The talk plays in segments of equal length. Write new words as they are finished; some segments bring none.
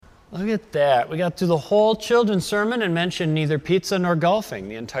Look at that. We got through the whole children's sermon and mentioned neither pizza nor golfing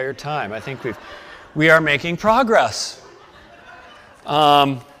the entire time. I think we are making progress.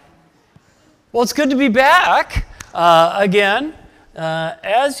 Well, it's good to be back again.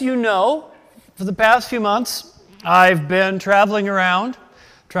 As you know, for the past few months, I've been traveling around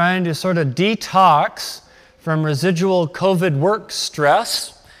trying to sort of detox from residual COVID work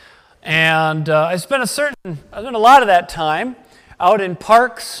stress. And I spent a lot of that time out in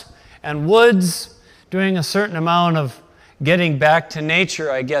parks and woods, doing a certain amount of getting back to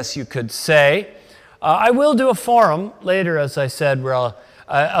nature, I guess you could say. I will do a forum later, as I said, where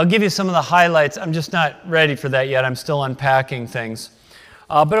I'll give you some of the highlights. I'm just not ready for that yet. I'm still unpacking things.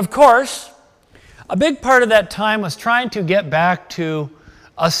 But of course, a big part of that time was trying to get back to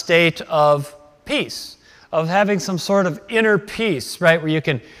a state of peace, of having some sort of inner peace, right, where you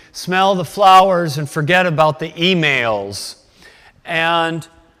can smell the flowers and forget about the emails.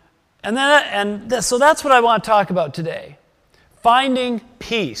 So that's what I want to talk about today, finding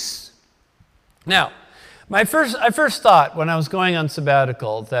peace. Now, I first thought when I was going on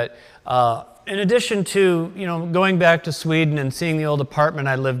sabbatical that in addition to going back to Sweden and seeing the old apartment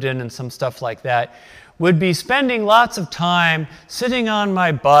I lived in and some stuff like that, would be spending lots of time sitting on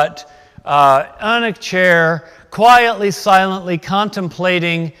my butt on a chair, quietly, silently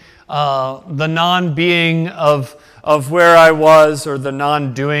contemplating the non-being of where I was, or the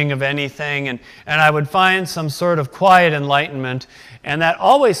non-doing of anything, and I would find some sort of quiet enlightenment. And that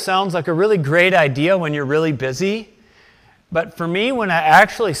always sounds like a really great idea when you're really busy. But for me, when I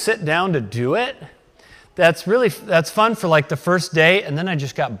actually sit down to do it, that's fun for like the first day, and then I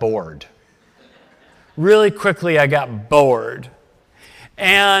just got bored. Really quickly, I got bored.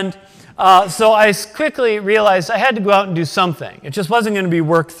 And so I quickly realized I had to go out and do something. It just wasn't going to be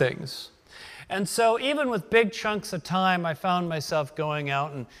work things. And so even with big chunks of time, I found myself going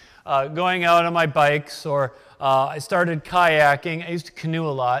out on my bikes, or I started kayaking. I used to canoe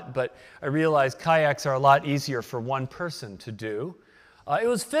a lot, but I realized kayaks are a lot easier for one person to do. It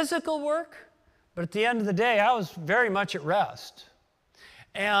was physical work, but at the end of the day, I was very much at rest.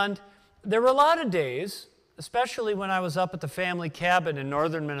 And there were a lot of days, especially when I was up at the family cabin in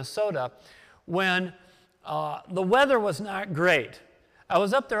northern Minnesota, when the weather was not great. I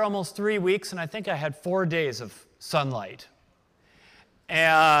was up there almost 3 weeks, and I think I had 4 days of sunlight.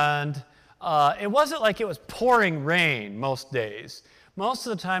 And it wasn't like it was pouring rain most days. Most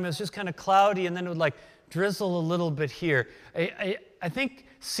of the time, it was just kind of cloudy, and then it would like drizzle a little bit here. I think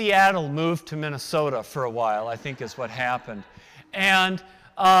Seattle moved to Minnesota for a while, I think is what happened. And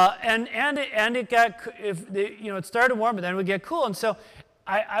it got, it started warm, but then it would get cool. And so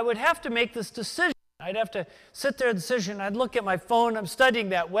I would have to make this decision. I'd have to sit there, decision. I'd look at my phone. I'm studying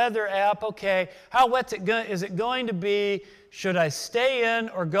that weather app. Okay, how wet is it going to be? Should I stay in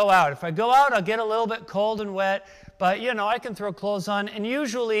or go out? If I go out, I'll get a little bit cold and wet, but I can throw clothes on, and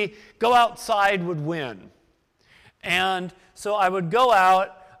usually go outside would win. And so I would go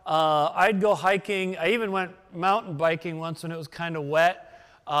out. I'd go hiking. I even went mountain biking once when it was kind of wet.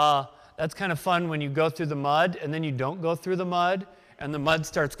 That's kind of fun when you go through the mud and then you don't go through the mud and the mud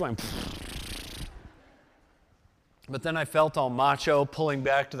starts going. But then I felt all macho pulling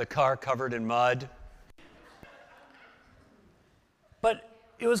back to the car covered in mud. But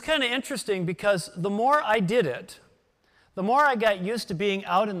it was kind of interesting because the more I did it, the more I got used to being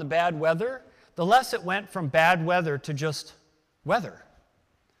out in the bad weather, the less it went from bad weather to just weather.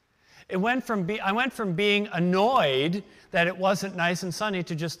 I went from being annoyed that it wasn't nice and sunny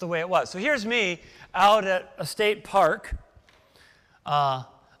to just the way it was. So here's me out at a state park on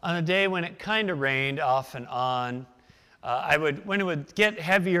a day when it kind of rained off and on. When it would get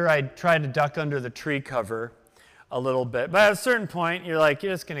heavier, I'd try to duck under the tree cover a little bit. But at a certain point, you're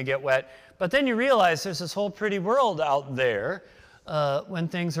just going to get wet. But then you realize there's this whole pretty world out there when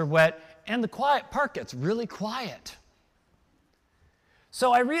things are wet, and the quiet park gets really quiet.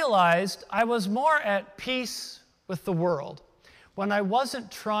 So I realized I was more at peace with the world when I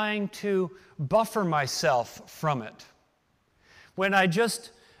wasn't trying to buffer myself from it, when I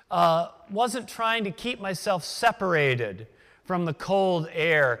just wasn't trying to keep myself separated from the cold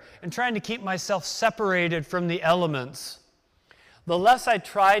air and trying to keep myself separated from the elements. The less I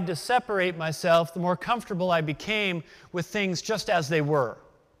tried to separate myself, the more comfortable I became with things just as they were.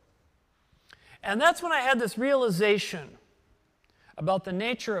 And that's when I had this realization about the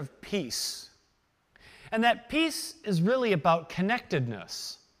nature of peace. And that peace is really about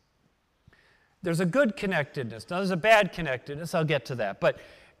connectedness. There's a good connectedness. Now, there's a bad connectedness. I'll get to that. But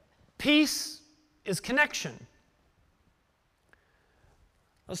peace is connection.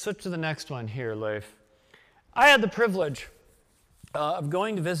 Let's switch to the next one here, Leif. I had the privilege of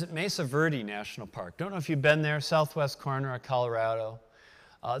going to visit Mesa Verde National Park. Don't know if you've been there, southwest corner of Colorado.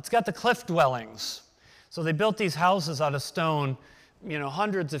 It's got the cliff dwellings. So they built these houses out of stone,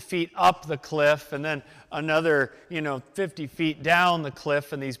 hundreds of feet up the cliff, and then another, 50 feet down the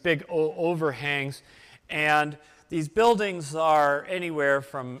cliff, and these big overhangs. And these buildings are anywhere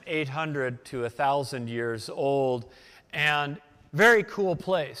from 800 to 1,000 years old, and very cool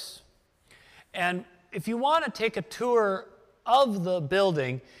place. And if you want to take a tour of the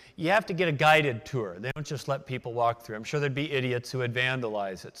building, you have to get a guided tour. They don't just let people walk through. I'm sure there'd be idiots who would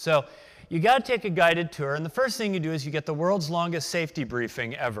vandalize it. So you got to take a guided tour, and the first thing you do is you get the world's longest safety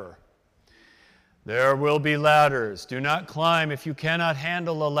briefing ever. There will be ladders. Do not climb if you cannot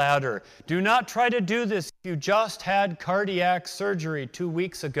handle a ladder. Do not try to do this if you just had cardiac surgery 2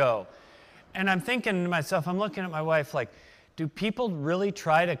 weeks ago. And I'm thinking to myself, I'm looking at my wife like, do people really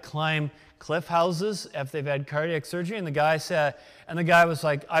try to climb cliff houses if they've had cardiac surgery? And the guy was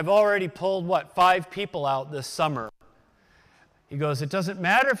like, I've already pulled, 5 people out this summer. He goes, it doesn't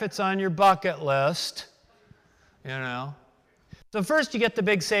matter if it's on your bucket list, So first you get the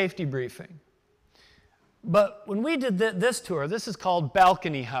big safety briefing. But when we did this tour, this is called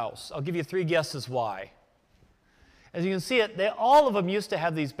Balcony House. I'll give you 3 guesses why. As you can see, all of them used to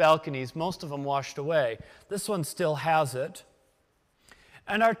have these balconies. Most of them washed away. This one still has it.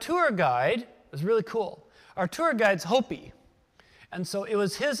 And our tour guide was really cool. Our tour guide's Hopi. And so it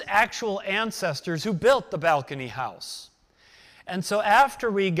was his actual ancestors who built the balcony house. And so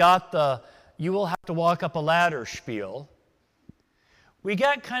after we got the you will have to walk up a ladder spiel, we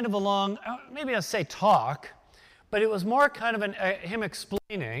got kind of a long, maybe I'll say talk, but it was more kind of him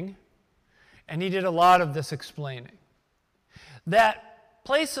explaining, and he did a lot of this explaining, that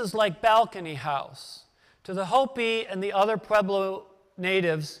places like Balcony House, to the Hopi and the other Pueblo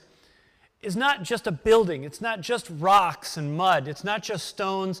natives, is not just a building. It's not just rocks and mud. It's not just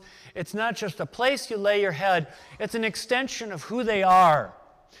stones. It's not just a place you lay your head. It's an extension of who they are.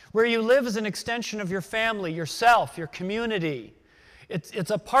 Where you live is an extension of your family, yourself, your community.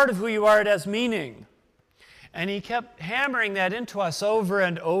 It's a part of who you are. It has meaning. And he kept hammering that into us over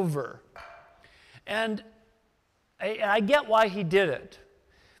and over. And I get why he did it.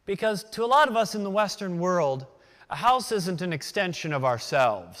 Because to a lot of us in the Western world, a house isn't an extension of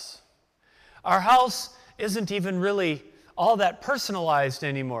ourselves. Our house isn't even really all that personalized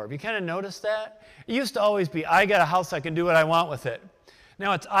anymore. Have you kind of noticed that? It used to always be, I got a house, I can do what I want with it.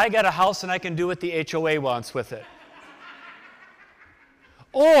 Now it's, I got a house and I can do what the HOA wants with it.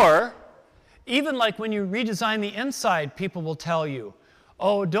 Or, even like when you redesign the inside, people will tell you,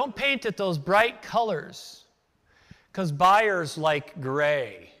 oh, don't paint it those bright colors, because buyers like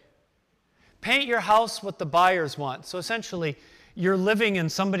gray. Paint your house what the buyers want. So essentially, you're living in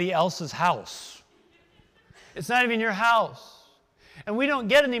somebody else's house. It's not even your house. And we don't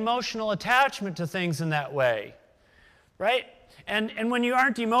get an emotional attachment to things in that way, right? And when you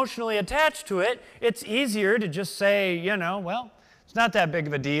aren't emotionally attached to it, it's easier to just say, well, it's not that big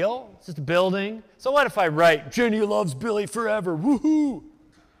of a deal. It's just a building. So what if I write, Jenny loves Billy forever, woohoo?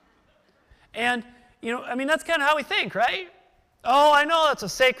 And, that's kind of how we think, right? Oh, I know that's a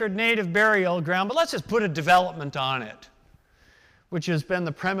sacred native burial ground, but let's just put a development on it, which has been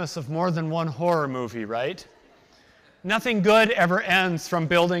the premise of more than one horror movie, right? Nothing good ever ends from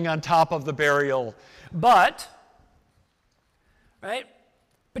building on top of the burial. But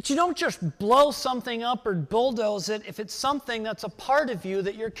you don't just blow something up or bulldoze it if it's something that's a part of you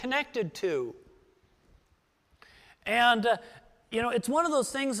that you're connected to. And, it's one of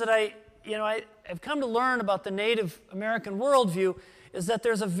those things that I've come to learn about the Native American worldview is that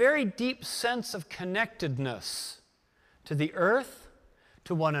there's a very deep sense of connectedness to the earth,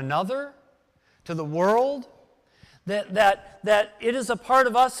 to one another, to the world, that it is a part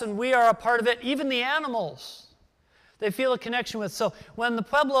of us and we are a part of it, even the animals. They feel a connection with. So when the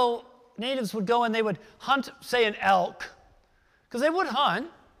Pueblo natives would go and they would hunt, say, an elk, because they would hunt,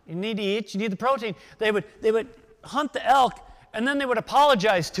 you need to eat, you need the protein, they would hunt the elk and then they would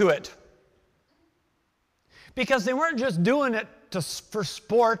apologize to it. Because they weren't just doing it for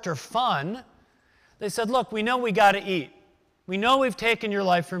sport or fun. They said, look, we know we got to eat. We know we've taken your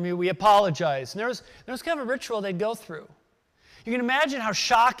life from you. We apologize. And there was kind of a ritual they'd go through. You can imagine how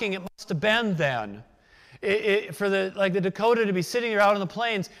shocking it must have been then for the Dakota to be sitting there out on the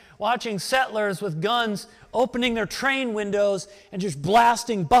plains watching settlers with guns opening their train windows and just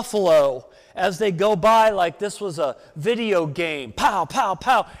blasting buffalo as they go by like this was a video game. Pow, pow,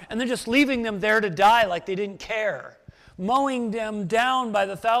 pow. And they're just leaving them there to die like they didn't care. Mowing them down by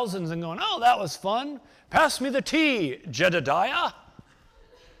the thousands and going, oh, that was fun. Pass me the tea, Jedediah.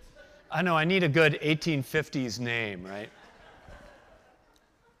 I know, I need a good 1850s name, right?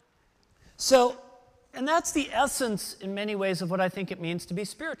 So, and that's the essence in many ways of what I think it means to be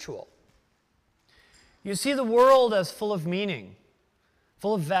spiritual. You see the world as full of meaning,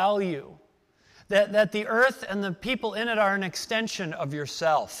 full of value, that the earth and the people in it are an extension of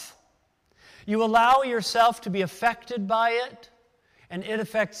yourself. You allow yourself to be affected by it, and it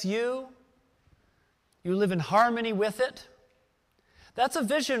affects you. You live in harmony with it. That's a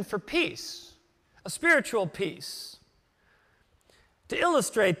vision for peace, a spiritual peace. To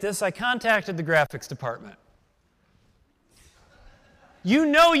illustrate this, I contacted the graphics department. You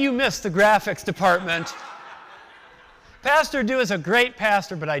know you missed the graphics department. Pastor Dew is a great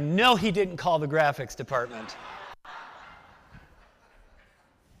pastor, but I know he didn't call the graphics department.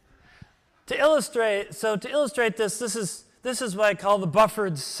 To illustrate this, this is what I call the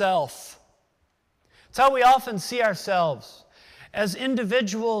buffered self. It's how we often see ourselves, as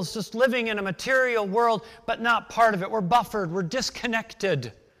individuals just living in a material world, but not part of it. We're buffered, we're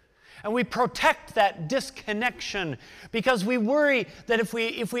disconnected. And we protect that disconnection because we worry that if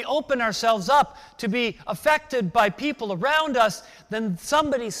we open ourselves up to be affected by people around us, then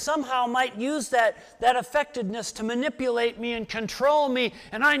somebody somehow might use that affectedness to manipulate me and control me,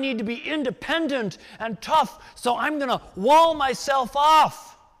 and I need to be independent and tough, so I'm going to wall myself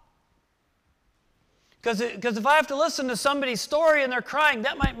off. Because if I have to listen to somebody's story and they're crying,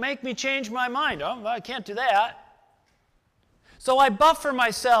 that might make me change my mind. Oh, I can't do that. So I buffer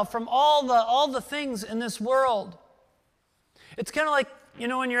myself from all the things in this world. It's kind of like,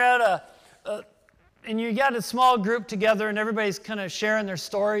 when you're at and you got a small group together and everybody's kind of sharing their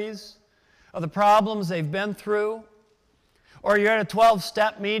stories of the problems they've been through. Or you're at a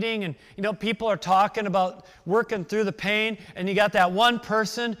 12-step meeting and, people are talking about working through the pain, and you got that one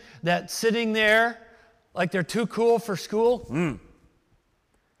person that's sitting there like they're too cool for school.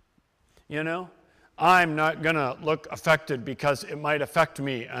 I'm not going to look affected because it might affect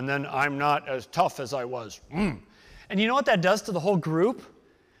me, and then I'm not as tough as I was. And you know what that does to the whole group?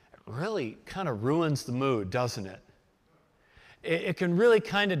 It really kind of ruins the mood, doesn't it? It can really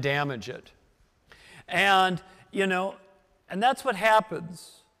kind of damage it. And, and that's what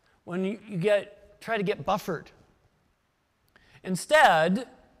happens when you try to get buffered. Instead,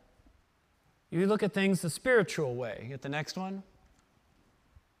 you look at things the spiritual way. Get the next one?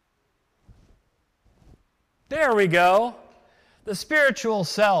 There we go. The spiritual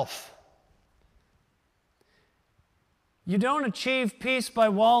self. You don't achieve peace by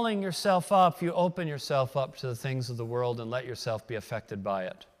walling yourself up. You open yourself up to the things of the world and let yourself be affected by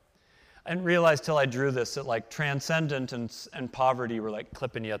it. I didn't realize till I drew this that like transcendent and poverty were like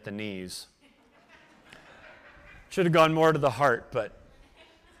clipping you at the knees. Should have gone more to the heart, but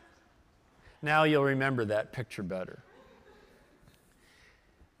now you'll remember that picture better.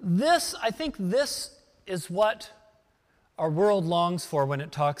 I think this is what our world longs for when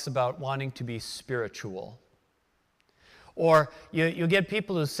it talks about wanting to be spiritual. Or you get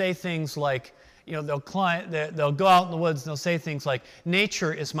people who say things like, they'll go out in the woods and they'll say things like,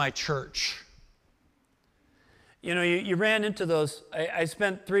 nature is my church. You ran into those. I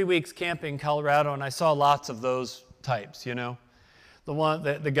spent 3 weeks camping in Colorado, and I saw lots of those types,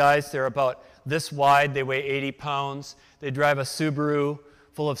 The guys, they're about this wide, they weigh 80 pounds, they drive a Subaru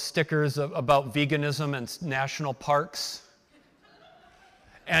full of stickers about veganism and national parks.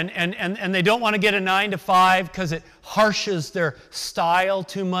 And they don't want to get a 9-to-5 because it harshes their style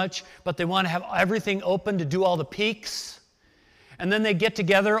too much, but they want to have everything open to do all the peaks. And then they get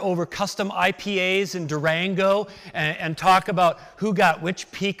together over custom IPAs in Durango and talk about who got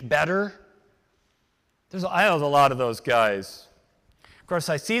which peak better. I know a lot of those guys. Of course,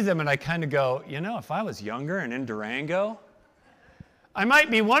 I see them and I kind of go, if I was younger and in Durango, I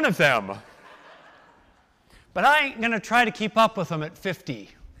might be one of them. But I ain't going to try to keep up with them at 50.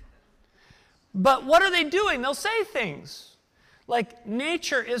 But what are they doing? They'll say things like,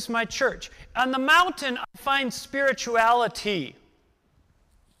 nature is my church. On the mountain, I find spirituality.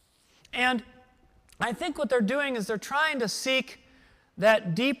 And I think what they're doing is they're trying to seek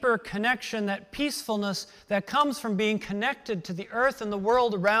that deeper connection, that peacefulness that comes from being connected to the earth and the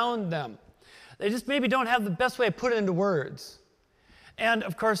world around them. They just maybe don't have the best way to put it into words. And,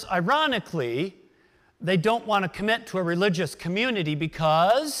 of course, ironically, they don't want to commit to a religious community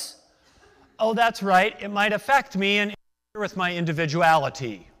because, that's right, it might affect me and interfere with my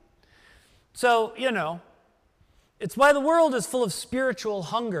individuality. So, it's why the world is full of spiritual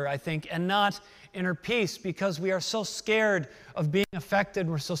hunger, I think, and not inner peace, because we are so scared of being affected,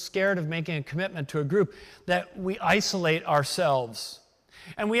 we're so scared of making a commitment to a group that we isolate ourselves.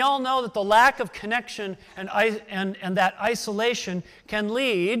 And we all know that the lack of connection and that isolation can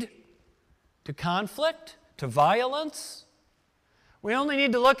lead to conflict, to violence. We only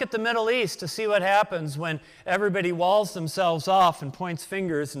need to look at the Middle East to see what happens when everybody walls themselves off and points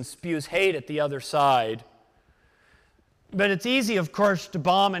fingers and spews hate at the other side. But it's easy, of course, to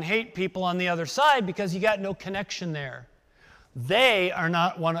bomb and hate people on the other side because you got no connection there. They are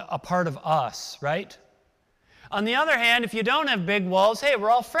not a part of us, right? On the other hand, if you don't have big walls, hey, we're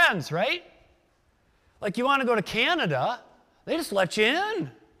all friends, right? Like you want to go to Canada, they just let you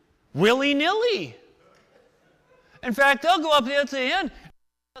in, willy-nilly. In fact, they'll go up to the end.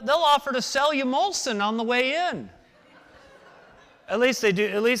 They'll offer to sell you Molson on the way in. At least they do.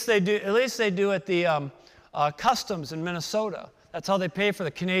 At least they do at the customs in Minnesota. That's how they pay for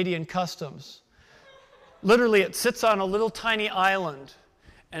the Canadian customs. Literally, it sits on a little tiny island,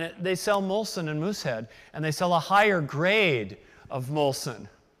 and they sell Molson in Moosehead, and they sell a higher grade of Molson.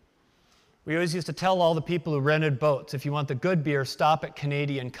 We always used to tell all the people who rented boats, if you want the good beer, stop at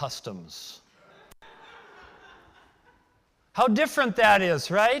Canadian customs. How different that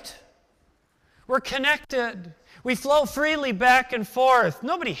is, right? We're connected. We flow freely back and forth.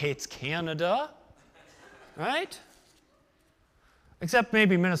 Nobody hates Canada, right? Except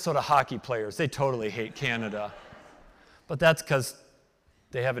maybe Minnesota hockey players. They totally hate Canada. But that's because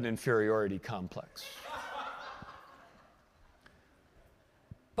they have an inferiority complex.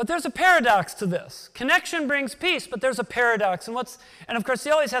 But there's a paradox to this. Connection brings peace, but there's a paradox. And of course,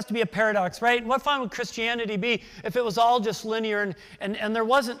 there always has to be a paradox, right? And what fun would Christianity be if it was all just linear and there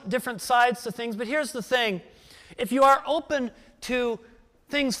wasn't different sides to things? But here's the thing. If you are open to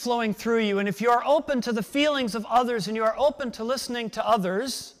things flowing through you, and if you are open to the feelings of others, and you are open to listening to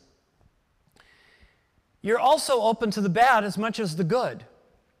others, you're also open to the bad as much as the good.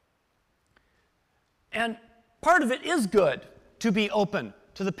 And part of it is good to be open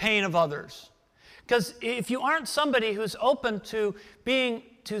to the pain of others. Because if you aren't somebody who's open to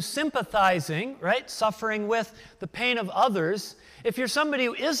sympathizing, right, suffering with the pain of others, if you're somebody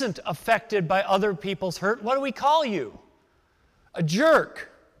who isn't affected by other people's hurt, what do we call you? A jerk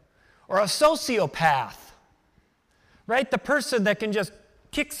or a sociopath, right? The person that can just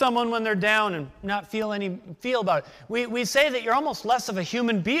kick someone when they're down and not feel about it. We say that you're almost less of a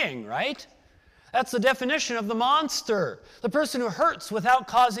human being, right? That's the definition of the monster, the person who hurts without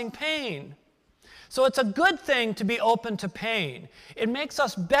causing pain. So it's a good thing to be open to pain. It makes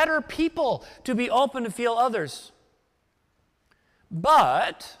us better people to be open to feel others.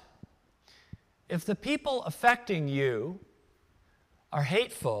 But if the people affecting you are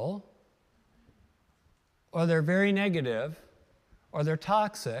hateful, or they're very negative, or they're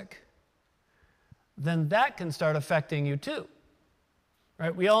toxic, then that can start affecting you too.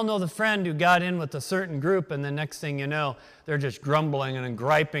 Right? We all know the friend who got in with a certain group, and the next thing you know, they're just grumbling and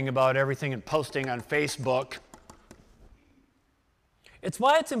griping about everything and posting on Facebook. It's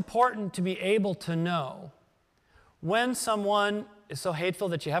why it's important to be able to know when someone is so hateful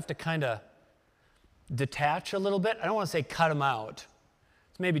that you have to kind of detach a little bit. I don't want to say cut them out.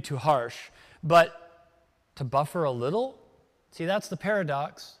 It's maybe too harsh. But to buffer a little, see, that's the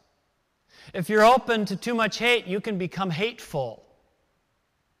paradox. If you're open to too much hate, you can become hateful.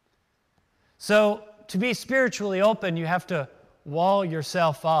 So to be spiritually open, you have to wall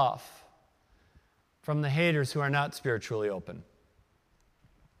yourself off from the haters who are not spiritually open.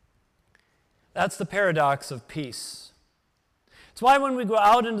 That's the paradox of peace. It's why when we go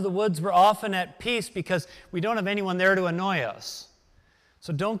out into the woods, we're often at peace because we don't have anyone there to annoy us.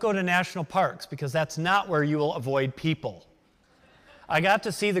 So don't go to national parks because that's not where you will avoid people. I got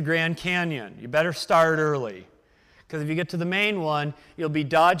to see the Grand Canyon. You better start early. Because if you get to the main one, you'll be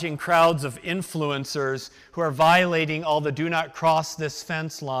dodging crowds of influencers who are violating all the do not cross this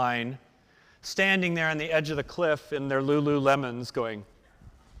fence line, standing there on the edge of the cliff in their Lululemons going,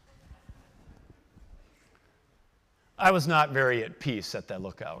 I was not very at peace at that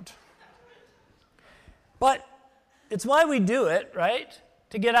lookout. But it's why we do it, right?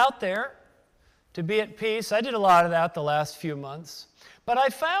 To get out there, to be at peace. I did a lot of that the last few months. But I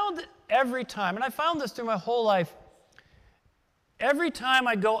found every time, and I found this through my whole life, every time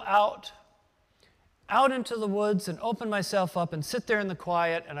I go out into the woods and open myself up and sit there in the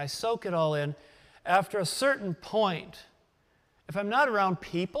quiet and I soak it all in, after a certain point, if I'm not around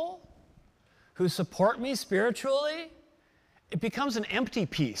people who support me spiritually, it becomes an empty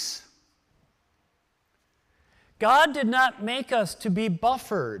peace. God did not make us to be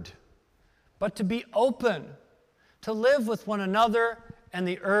buffered, but to be open, to live with one another and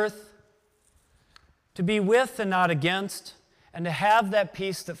the earth, to be with and not against, and to have that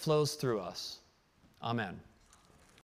peace that flows through us. Amen.